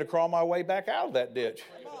I began to crawl my way back out of that ditch.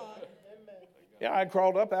 Yeah, I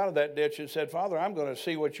crawled up out of that ditch and said, Father, I'm going to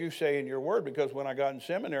see what you say in your word, because when I got in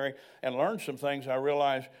seminary and learned some things, I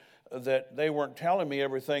realized that they weren't telling me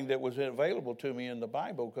everything that was available to me in the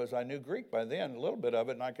Bible, because I knew Greek by then, a little bit of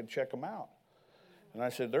it, and I could check them out. And I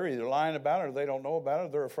said, they're either lying about it or they don't know about it, or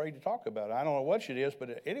they're afraid to talk about it. I don't know what it is,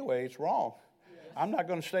 but anyway, it's wrong. I'm not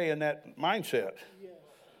going to stay in that mindset.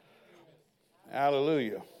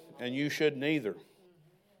 Hallelujah. And you shouldn't either.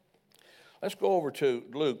 Let's go over to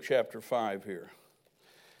Luke chapter 5 here.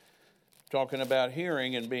 Talking about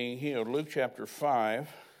hearing and being healed. Luke chapter 5.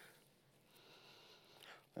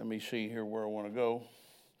 Let me see here where I want to go.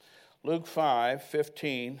 Luke 5,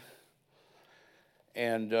 15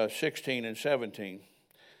 and 16 and 17.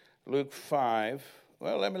 Luke 5.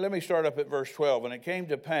 Well, let me start up at verse 12. And it came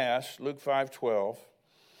to pass, Luke 5:12,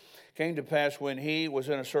 came to pass when he was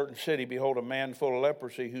in a certain city, behold, a man full of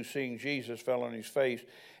leprosy, who seeing Jesus fell on his face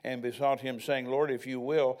and besought him, saying, Lord, if you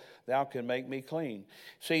will, thou can make me clean.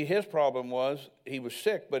 See, his problem was he was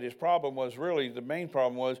sick, but his problem was really, the main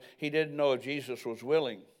problem was he didn't know if Jesus was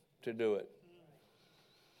willing to do it.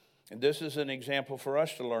 And this is an example for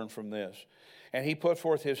us to learn from this. And he put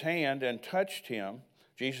forth his hand and touched him.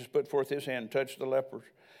 Jesus put forth his hand and touched the leper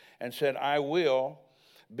and said, I will,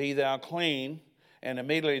 be thou clean. And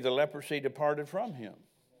immediately the leprosy departed from him.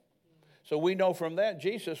 So we know from that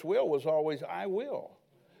Jesus' will was always, I will.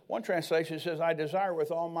 One translation says, I desire with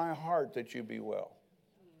all my heart that you be well.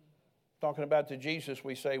 Talking about the Jesus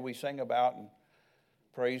we sing about and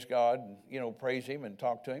praise God, and, praise him and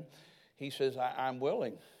talk to him. He says, I'm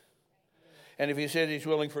willing. And if he said he's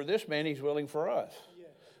willing for this man, he's willing for us.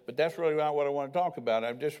 But that's really not what I want to talk about.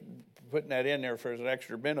 I'm just putting that in there for an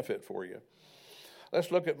extra benefit for you. Let's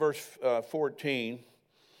look at verse 15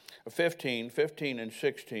 and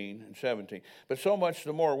 16 and 17. But so much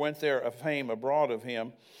the more went there a fame abroad of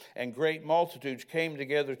him, and great multitudes came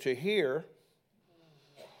together to hear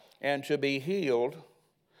and to be healed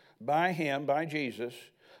by him, by Jesus,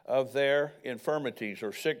 of their infirmities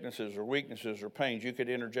or sicknesses or weaknesses or pains. You could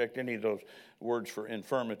interject any of those words for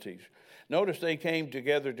infirmities. Notice they came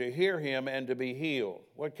together to hear him and to be healed.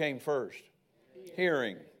 What came first?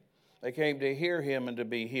 Hearing. They came to hear him and to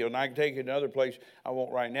be healed. And I can take you to another place, I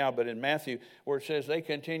won't right now, but in Matthew, where it says, they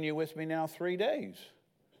continue with me now 3 days.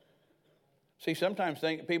 See, sometimes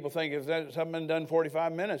people think if that's been done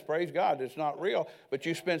 45 minutes, praise God, it's not real. But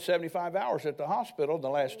you spent 75 hours at the hospital in the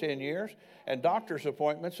last 10 years, and doctor's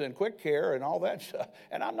appointments and quick care and all that stuff.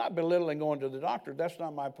 And I'm not belittling going to the doctor. That's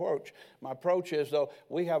not my approach. My approach is, though,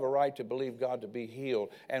 we have a right to believe God to be healed.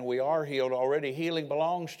 And we are healed already. Healing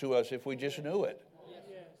belongs to us if we just knew it.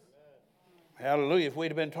 Hallelujah. If we'd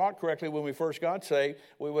have been taught correctly when we first got saved,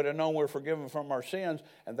 we would have known we're forgiven from our sins,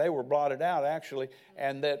 and they were blotted out, actually.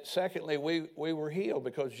 And that, secondly, we were healed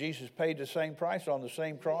because Jesus paid the same price on the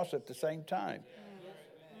same cross at the same time.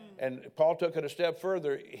 And Paul took it a step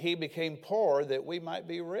further. He became poor that we might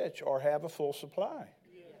be rich or have a full supply.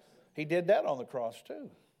 He did that on the cross,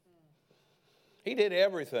 too. He did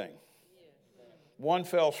everything. One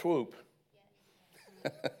fell swoop.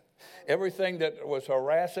 Everything that was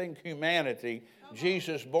harassing humanity,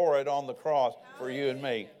 Jesus bore it on the cross for you and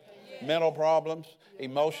me. Mental problems,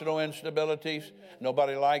 emotional instabilities,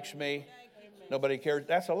 nobody likes me, nobody cares.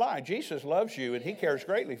 That's a lie. Jesus loves you and he cares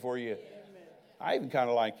greatly for you. I even kind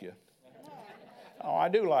of like you. Oh, I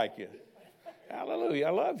do like you. Hallelujah, I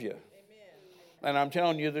love you. And I'm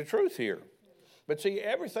telling you the truth here. But see,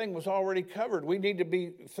 everything was already covered. We need to be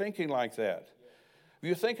thinking like that. If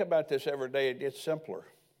you think about this every day, it gets simpler.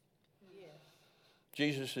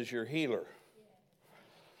 Jesus is your healer.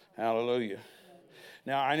 Hallelujah.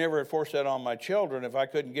 Now, I never forced that on my children. If I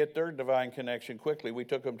couldn't get their divine connection quickly, we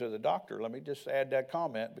took them to the doctor. Let me just add that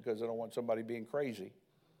comment because I don't want somebody being crazy.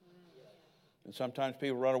 And sometimes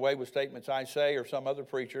people run away with statements I say or some other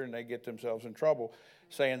preacher, and they get themselves in trouble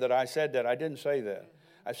saying that I said that. I didn't say that.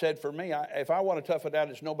 I said for me, if I want to tough it out,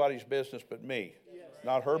 it's nobody's business but me.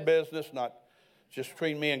 Not her business, not just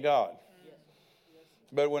between me and God.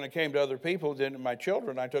 But when it came to other people, then my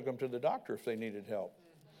children, I took them to the doctor if they needed help.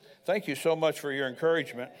 Thank you so much for your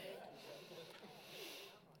encouragement.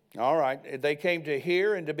 All right. They came to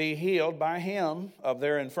hear and to be healed by him of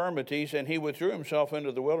their infirmities, and he withdrew himself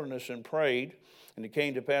into the wilderness and prayed. And it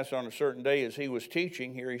came to pass on a certain day as he was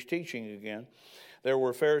teaching, here he's teaching again, there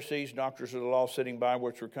were Pharisees, doctors of the law, sitting by,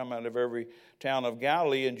 which were come out of every town of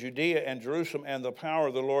Galilee and Judea and Jerusalem, and the power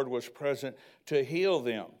of the Lord was present to heal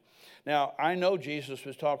them. Now, I know Jesus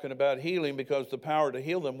was talking about healing because the power to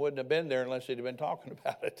heal them wouldn't have been there unless he'd have been talking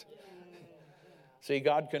about it. See,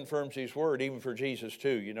 God confirms his word even for Jesus too.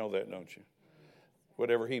 You know that, don't you?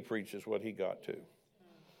 Whatever he preaches, what he got to.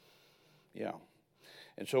 Yeah.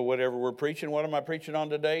 And so whatever we're preaching, what am I preaching on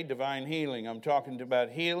today? Divine healing. I'm talking about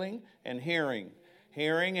healing and hearing.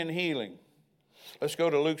 Hearing and healing. Let's go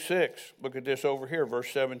to Luke 6. Look at this over here,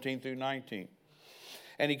 verse 17 through 19.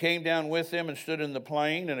 And he came down with them and stood in the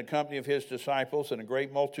plain in a company of his disciples and a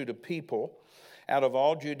great multitude of people out of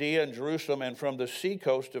all Judea and Jerusalem and from the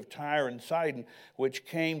seacoast of Tyre and Sidon, which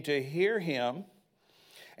came to hear him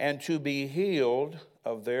and to be healed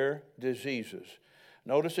of their diseases.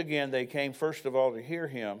 Notice again, they came first of all to hear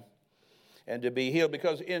him and to be healed,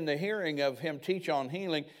 because in the hearing of him teach on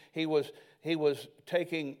healing, he was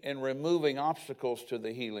taking and removing obstacles to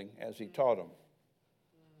the healing as he taught them.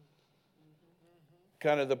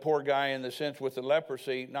 Kind of the poor guy in the sense with the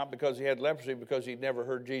leprosy, not because he had leprosy, because he'd never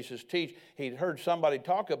heard Jesus teach. He'd heard somebody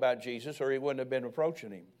talk about Jesus or he wouldn't have been approaching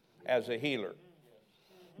him as a healer.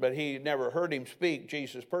 But he never heard him speak,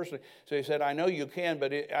 Jesus personally. So he said, I know you can,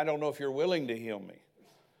 but I don't know if you're willing to heal me.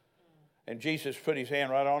 And Jesus put his hand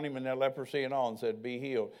right on him in that leprosy and all and said, be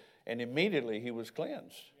healed. And immediately he was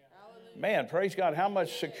cleansed. Man, praise God, how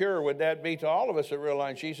much secure would that be to all of us that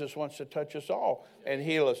realize Jesus wants to touch us all and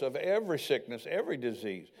heal us of every sickness, every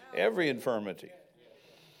disease, every infirmity.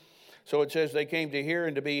 So it says they came to hear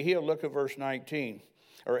and to be healed. Look at verse 19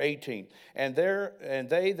 or 18. And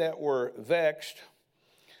they that were vexed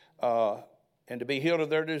and to be healed of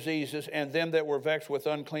their diseases, and them that were vexed with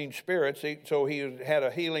unclean spirits. So he had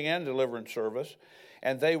a healing and deliverance service,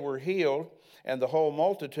 and they were healed, and the whole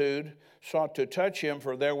multitude sought to touch him,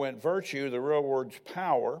 for there went virtue, the real word's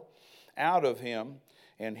power, out of him,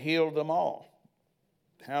 and healed them all.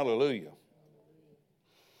 Hallelujah.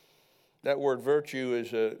 That word virtue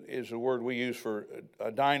is a word we use for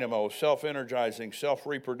a dynamo, self-energizing,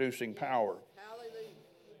 self-reproducing power. Hallelujah.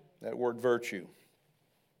 That word virtue.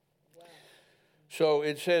 Wow. So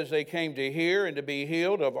it says they came to hear and to be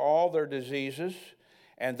healed of all their diseases,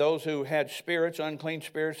 and those who had spirits, unclean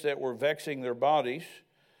spirits that were vexing their bodies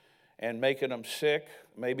and making them sick,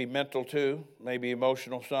 maybe mental too, maybe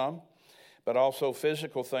emotional some, but also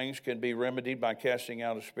physical things can be remedied by casting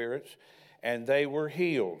out of spirits, and they were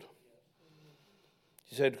healed.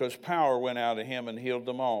 He said, because power went out of him and healed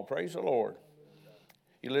them all. Praise the Lord.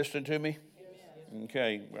 You listening to me?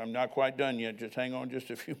 Okay, I'm not quite done yet. Just hang on just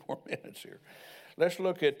a few more minutes here. Let's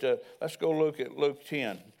go look at Luke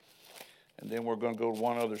 10. And then we're going to go to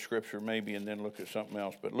one other scripture maybe and then look at something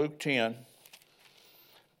else. But Luke 10,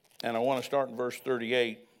 and I want to start in verse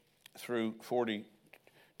 38 through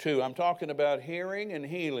 42. I'm talking about hearing and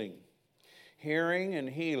healing. Hearing and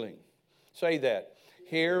healing. Say that.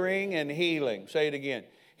 Hearing and healing. Say it again.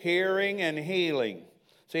 Hearing and healing.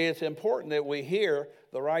 See, it's important that we hear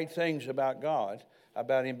the right things about God,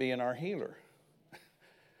 about him being our healer,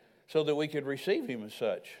 so that we could receive him as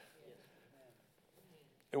such.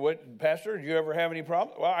 What, Pastor, did you ever have any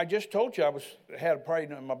problem? Well, I just told you I had a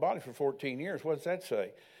pain in my body for 14 years. What does that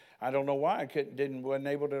say? I don't know why I wasn't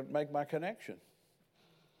able to make my connection.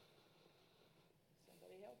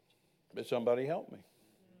 But somebody helped me.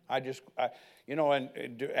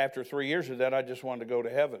 And after 3 years of that, I just wanted to go to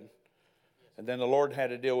heaven. And then the Lord had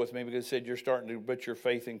to deal with me because he said, you're starting to put your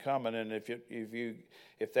faith in coming. And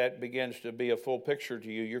if that begins to be a full picture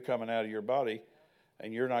to you, you're coming out of your body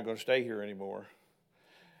and you're not going to stay here anymore.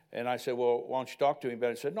 And I said, well, why don't you talk to me about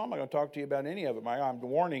it? He said, no, I'm not going to talk to you about any of it. I'm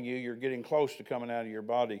warning you, you're getting close to coming out of your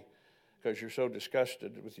body because you're so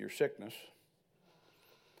disgusted with your sickness.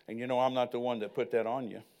 And I'm not the one that put that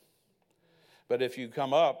on you. But if you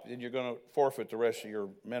come up, then you're going to forfeit the rest of your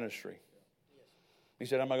ministry. He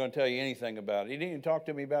said, I'm not going to tell you anything about it. He didn't even talk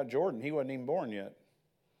to me about Jordan. He wasn't even born yet.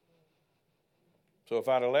 So if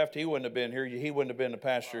I'd have left, he wouldn't have been here. He wouldn't have been the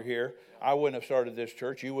pastor here. I wouldn't have started this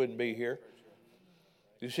church. You wouldn't be here.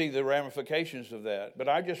 You see the ramifications of that. But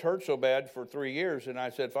I just hurt so bad for 3 years, and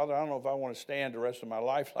I said, Father, I don't know if I want to stand the rest of my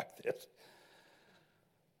life like this.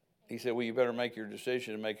 He said, well, you better make your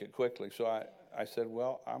decision and make it quickly. So I said,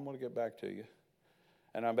 well, I'm going to get back to you.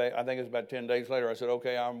 And I think it was about 10 days later, I said,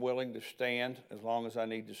 okay, I'm willing to stand as long as I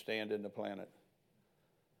need to stand in the planet.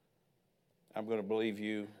 I'm going to believe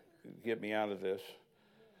you get me out of this.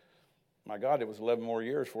 My God, it was 11 more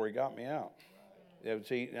years before he got me out.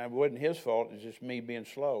 It wasn't his fault. It was just me being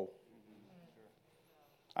slow.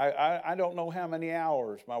 I don't know how many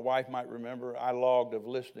hours, my wife might remember, I logged of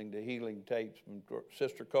listening to healing tapes from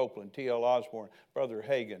Sister Copeland, T.L. Osborne, Brother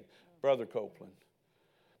Hagin, Brother Copeland.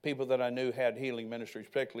 People that I knew had healing ministries,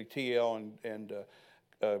 particularly T.L. and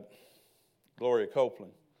Gloria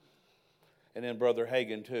Copeland. And then Brother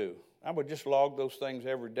Hagin, too. I would just log those things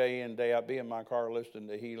every day in, day out, be in my car listening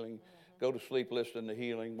to healing, go to sleep listening to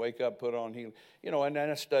healing, wake up, put on healing. And then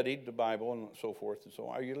I studied the Bible and so forth and so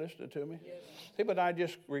on. Are you listening to me? Yes. See, but I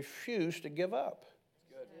just refuse to give up.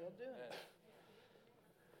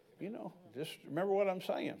 Good. Just remember what I'm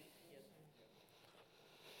saying.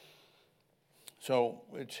 So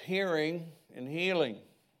it's hearing and healing.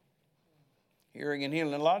 Hearing and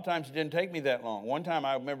healing. And a lot of times it didn't take me that long. One time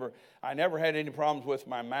I remember I never had any problems with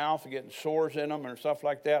my mouth, getting sores in them and stuff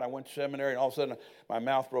like that. I went to seminary and all of a sudden my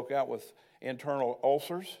mouth broke out with internal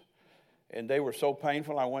ulcers. And they were so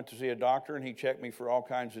painful, I went to see a doctor and he checked me for all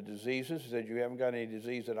kinds of diseases. He said, you haven't got any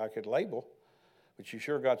disease that I could label, but you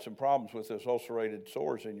sure got some problems with this ulcerated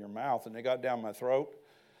sores in your mouth. And they got down my throat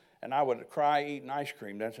and I would cry eating ice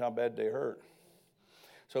cream. That's how bad they hurt.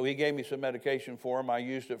 So he gave me some medication for them. I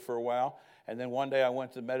used it for a while. And then one day I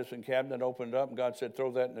went to the medicine cabinet, opened it up, and God said, throw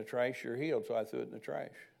that in the trash. You're healed. So I threw it in the trash.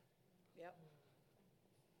 Yep.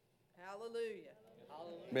 Hallelujah.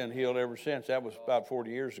 Been healed ever since. That was about 40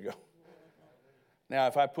 years ago. Now,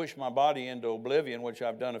 if I push my body into oblivion, which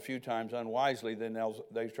I've done a few times unwisely, then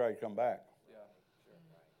they try to come back.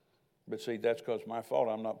 But see, that's because my fault.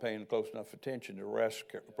 I'm not paying close enough attention to rest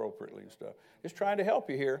appropriately and stuff. Just trying to help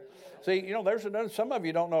you here. See, there's some of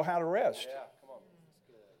you don't know how to rest. Yeah, come on.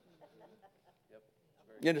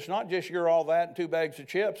 And it's not just you're all that and 2 bags of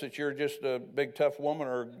chips, that you're just a big tough woman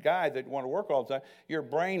or guy that want to work all the time. Your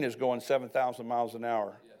brain is going 7,000 miles an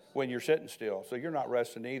hour when you're sitting still. So you're not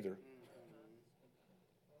resting either.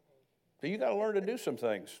 So you got to learn to do some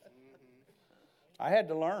things. I had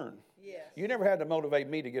to learn. Yes. You never had to motivate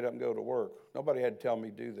me to get up and go to work. Nobody had to tell me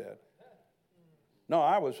to do that. No,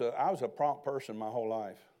 I was a prompt person my whole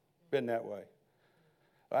life. Been that way.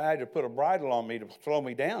 I had to put a bridle on me to slow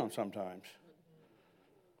me down sometimes.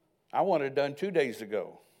 I wanted it done 2 days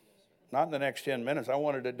ago. Not in the next 10 minutes. I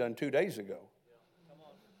wanted it done 2 days ago.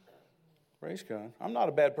 Praise God. I'm not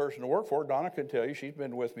a bad person to work for. Donna can tell you. She's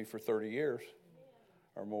been with me for 30 years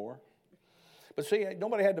or more. But see,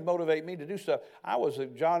 nobody had to motivate me to do stuff. I was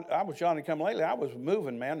Johnny come lately. I was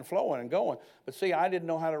moving, man, and flowing and going. But see, I didn't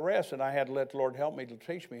know how to rest, and I had to let the Lord help me to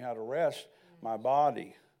teach me how to rest my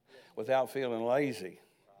body without feeling lazy.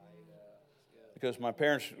 Because my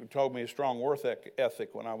parents told me a strong work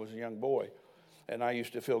ethic when I was a young boy. And I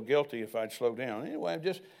used to feel guilty if I'd slow down. Anyway,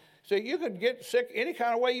 so you could get sick any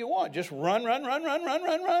kind of way you want. Just run.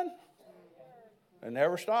 And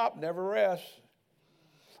never stop, never rest.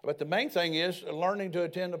 But the main thing is learning to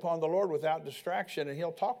attend upon the Lord without distraction, and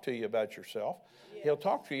He'll talk to you about yourself. Yeah. He'll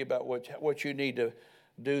talk to you about what you need to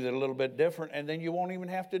do that a little bit different, and then you won't even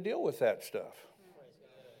have to deal with that stuff.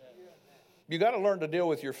 You got to learn to deal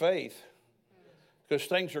with your faith, because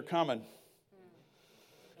things are coming.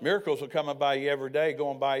 Miracles are coming by you every day,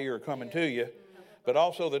 going by you or coming to you. But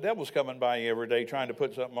also the devil's coming by you every day trying to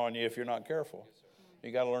put something on you if you're not careful.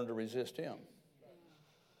 You got to learn to resist him.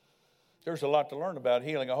 There's a lot to learn about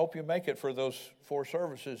healing. I hope you make it for those 4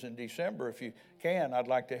 services in December. If you can, I'd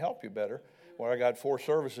like to help you better. Well, I got 4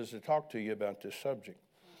 services to talk to you about this subject.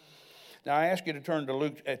 Now, I ask you to turn to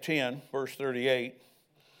Luke 10, verse 38.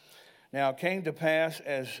 Now, it came to pass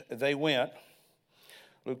as they went,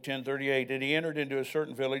 Luke 10:38, that he entered into a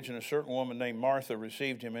certain village, and a certain woman named Martha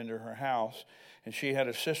received him into her house. And she had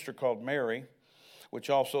a sister called Mary,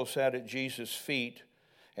 which also sat at Jesus' feet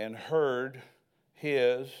and heard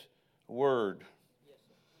his word.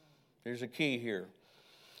 There's a key here.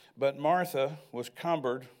 But Martha was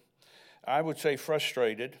cumbered, I would say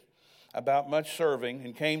frustrated, about much serving,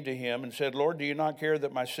 and came to him and said, Lord, do you not care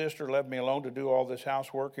that my sister left me alone to do all this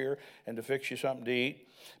housework here and to fix you something to eat?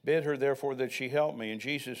 Bid her, therefore, that she help me. And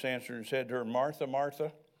Jesus answered and said to her, Martha,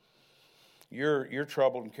 Martha, you're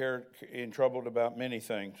troubled and troubled about many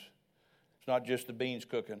things. It's not just the beans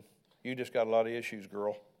cooking. You just got a lot of issues,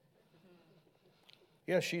 girl.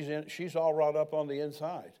 Yeah, she's all wrought up on the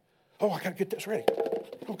inside. Oh, I got to get this ready.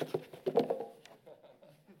 Okay.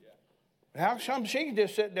 How come she can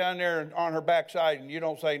just sit down there on her backside and you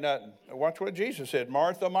don't say nothing? Watch what Jesus said.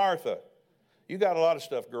 Martha, Martha, you got a lot of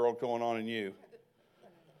stuff, girl, going on in you.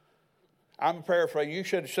 I'm paraphrasing. You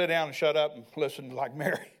should sit down and shut up and listen like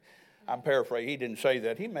Mary. I'm paraphrasing. He didn't say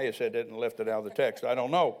that. He may have said that and left it out of the text. I don't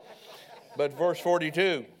know. But verse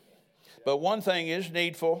 42. But one thing is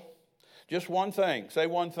needful. Just one thing. Say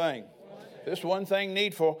one thing. This one thing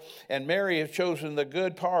needful. And Mary has chosen the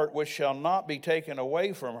good part, which shall not be taken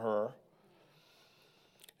away from her.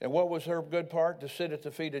 And what was her good part? To sit at the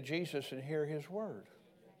feet of Jesus and hear his word.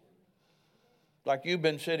 Like you've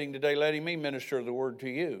been sitting today, letting me minister the word to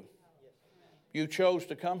you. You chose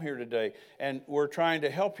to come here today, and we're trying to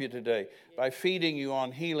help you today by feeding you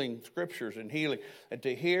on healing scriptures and healing, and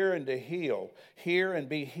to hear and to heal. Hear and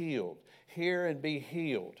be healed. Hear and be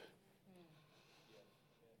healed.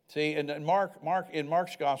 See, and in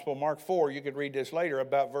Mark's gospel, Mark 4, you could read this later,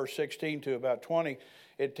 about verse 16 to about 20,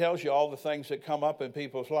 it tells you all the things that come up in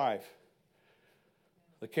people's life.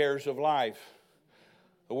 The cares of life,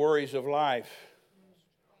 the worries of life,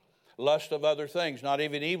 lust of other things, not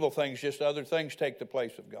even evil things, just other things take the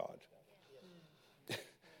place of God.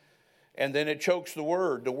 And then it chokes the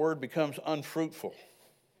word. The word becomes unfruitful.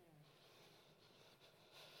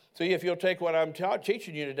 See, if you'll take what I'm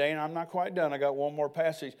teaching you today, and I'm not quite done, I got one more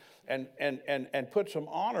passage, and put some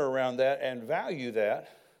honor around that and value that,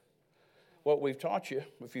 what we've taught you,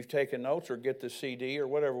 if you've taken notes or get the CD or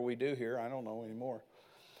whatever we do here, I don't know anymore.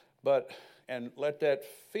 And let that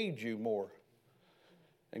feed you more.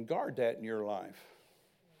 And guard that in your life.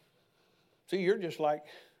 See, you're just like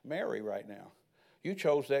Mary right now. You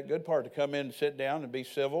chose that good part to come in and sit down and be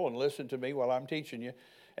civil and listen to me while I'm teaching you.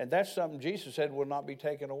 And that's something Jesus said will not be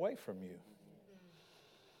taken away from you.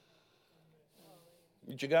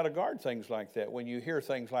 But you got to guard things like that when you hear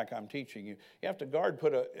things like I'm teaching you. You have to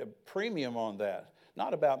put a premium on that.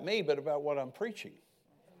 Not about me, but about what I'm preaching.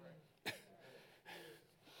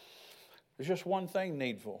 There's just one thing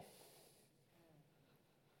needful.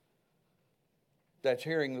 That's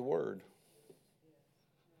hearing the word.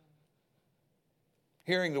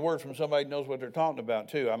 Hearing the word from somebody who knows what they're talking about,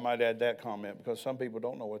 too. I might add that comment because some people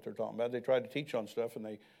don't know what they're talking about. They try to teach on stuff and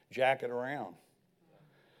they jack it around.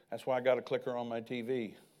 That's why I got a clicker on my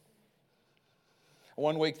TV.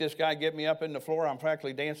 One week this guy get me up in the floor. I'm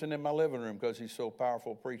practically dancing in my living room because he's so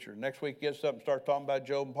powerful preacher. Next week gets up and starts talking about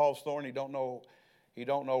Job and Paul's thorn. He don't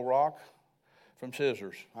know rock from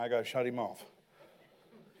scissors. I got to shut him off.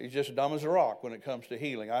 He's just dumb as a rock when it comes to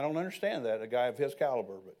healing. I don't understand that, a guy of his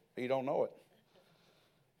caliber, but he don't know it.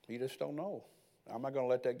 He just don't know. I'm not going to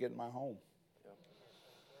let that get in my home.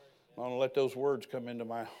 I'm going to let those words come into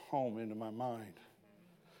my home, into my mind.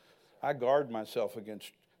 I guard myself against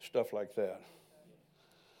stuff like that.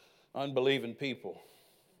 Unbelieving people,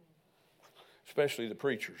 especially the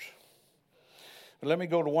preachers. But let me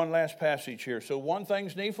go to one last passage here. So one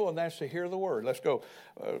thing's needful, and that's to hear the word. Let's go.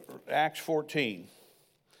 Acts 14.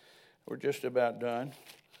 We're just about done.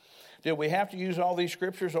 Did we have to use all these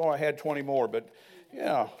scriptures? Oh, I had 20 more, but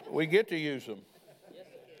yeah, we get to use them.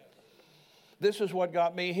 This is what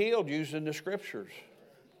got me healed, using the scriptures.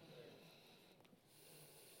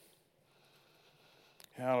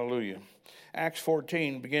 Hallelujah. Acts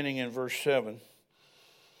 14, beginning in verse 7.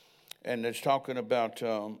 And it's talking about,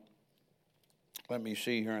 let me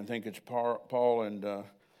see here, I think it's Paul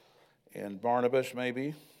and Barnabas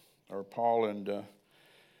maybe, or Paul and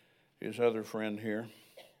his other friend here.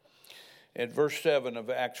 At verse 7 of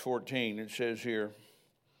Acts 14, it says here,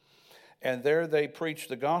 and there they preached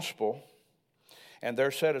the gospel, and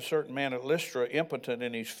there sat a certain man at Lystra, impotent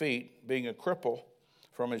in his feet, being a cripple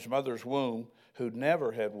from his mother's womb, who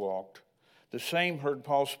never had walked. The same heard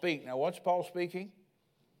Paul speak. Now, what's Paul speaking?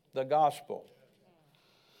 The gospel.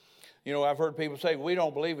 You know, I've heard people say, we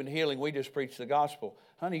don't believe in healing, we just preach the gospel.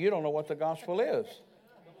 Honey, you don't know what the gospel is.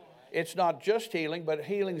 It's not just healing, but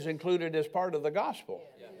healing is included as part of the gospel.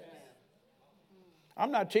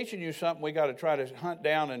 I'm not teaching you something we got to try to hunt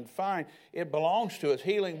down and find. It belongs to us.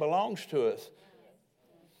 Healing belongs to us.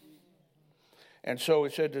 And so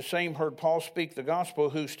it said, the same heard Paul speak the gospel,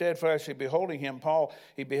 who steadfastly beholding him, Paul,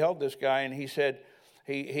 he beheld this guy, and he said,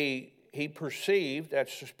 he perceived,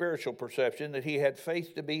 that's the spiritual perception, that he had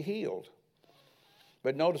faith to be healed.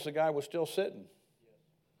 But notice the guy was still sitting.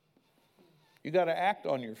 You got to act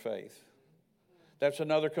on your faith. That's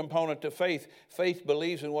another component to faith. Faith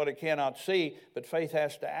believes in what it cannot see, but faith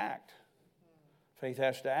has to act. Faith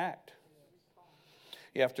has to act.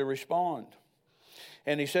 You have to respond.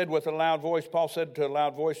 And he said with a loud voice, Paul said to a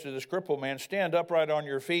loud voice to this crippled man, stand upright on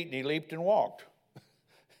your feet, and he leaped and walked.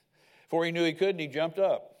 For he knew he could, and he jumped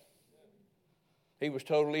up. He was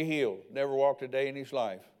totally healed. Never walked a day in his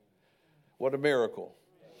life. What a miracle.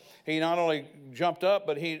 He not only jumped up,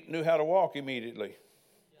 but he knew how to walk immediately.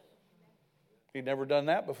 He'd never done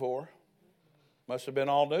that before. Must have been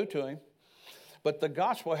all new to him. But the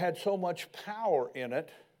gospel had so much power in it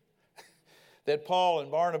that Paul and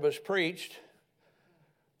Barnabas preached,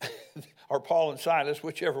 or Paul and Silas,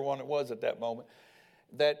 whichever one it was at that moment,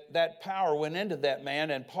 that power went into that man,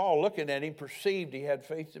 and Paul, looking at him, perceived he had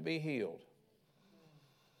faith to be healed.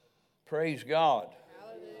 Praise God.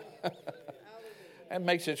 That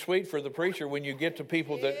makes it sweet for the preacher when you get to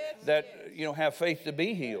people that have faith to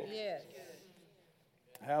be healed. Yes.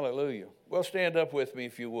 Hallelujah. Well, stand up with me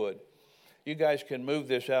if you would. You guys can move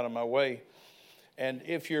this out of my way. And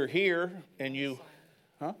if you're here and you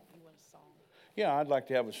want a song? Yeah, I'd like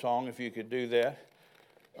to have a song if you could do that.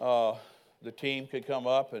 The team could come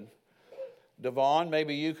up, and Devon,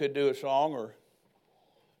 maybe you could do a song, or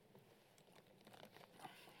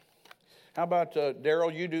how about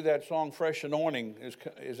Daryl, you do that song, Fresh Anointing.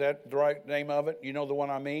 Is that the right name of it? You know the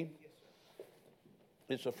one I mean?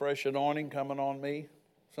 It's a fresh anointing coming on me.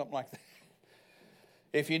 Something like that.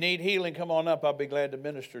 If you need healing, come on up. I'll be glad to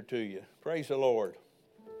minister to you. Praise the Lord.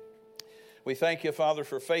 We thank you, Father,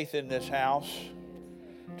 for faith in this house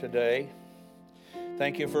today.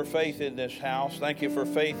 Thank you for faith in this house. Thank you for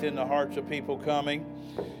faith in the hearts of people coming.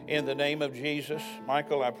 In the name of Jesus.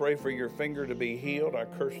 Michael, I pray for your finger to be healed. I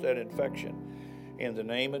curse that infection in the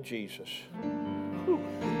name of Jesus. Whew.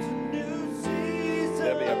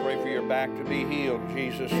 Debbie, I pray for your back to be healed in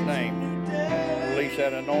Jesus' name. Release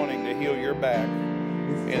that anointing to heal your back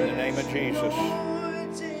in the name of Jesus.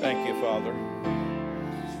 Thank you, Father.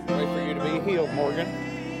 Pray for you to be healed, Morgan.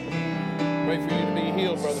 Pray for you to be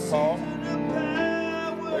healed, Brother Paul.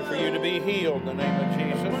 Pray for you to be healed in the name of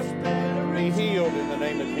Jesus. Be healed in the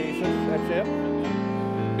name of Jesus. That's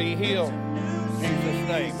it. Be healed in Jesus'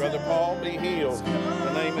 name. Brother Paul, be healed in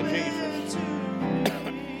the name of Jesus.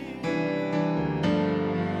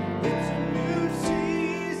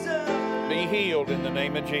 Be healed in the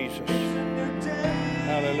name of Jesus.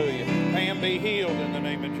 Hallelujah. Pam, be healed in the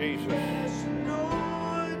name of Jesus.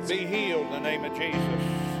 Be healed in the name of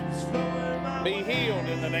Jesus. Be healed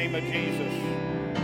in the name of Jesus.